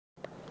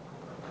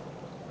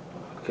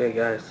Okay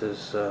guys,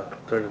 this is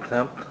third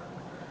attempt.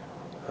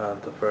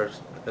 The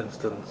first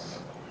instance,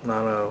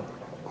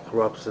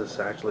 Nannochloropsis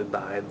actually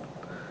died.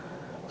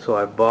 So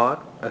I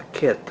bought a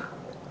kit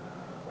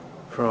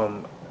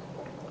from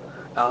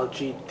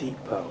Algae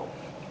Depot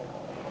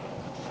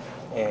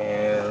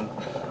and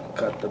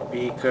got the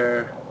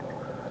beaker,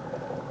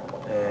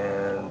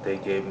 and they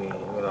gave me,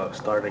 a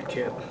starter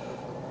kit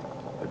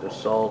with the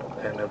salt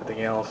and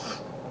everything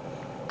else.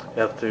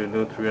 After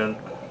nutrient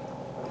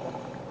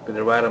with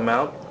the right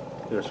amount,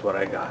 here's what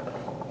I got.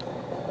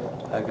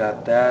 I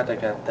got that. I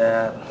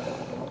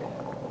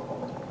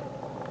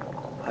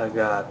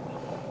got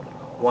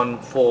one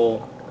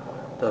full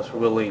that's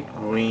really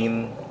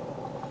green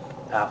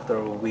after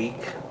a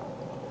week.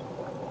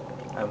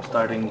 I'm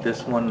starting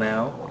this one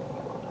now,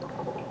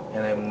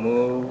 and I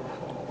move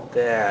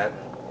that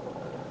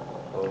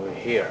over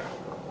here.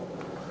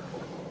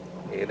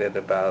 Needed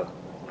about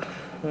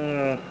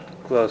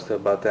close to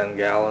about 10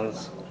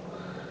 gallons,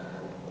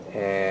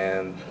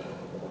 and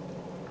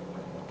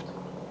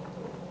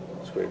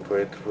let's wait for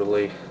it to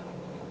really,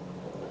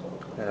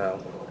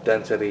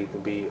 density to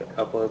be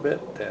up a little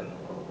bit. Then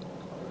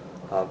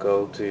I'll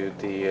go to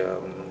the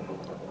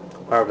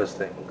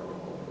harvesting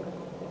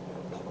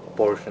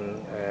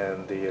portion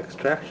and the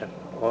extraction,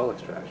 oil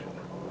extraction.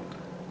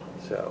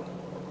 So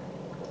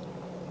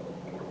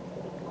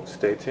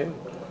stay tuned.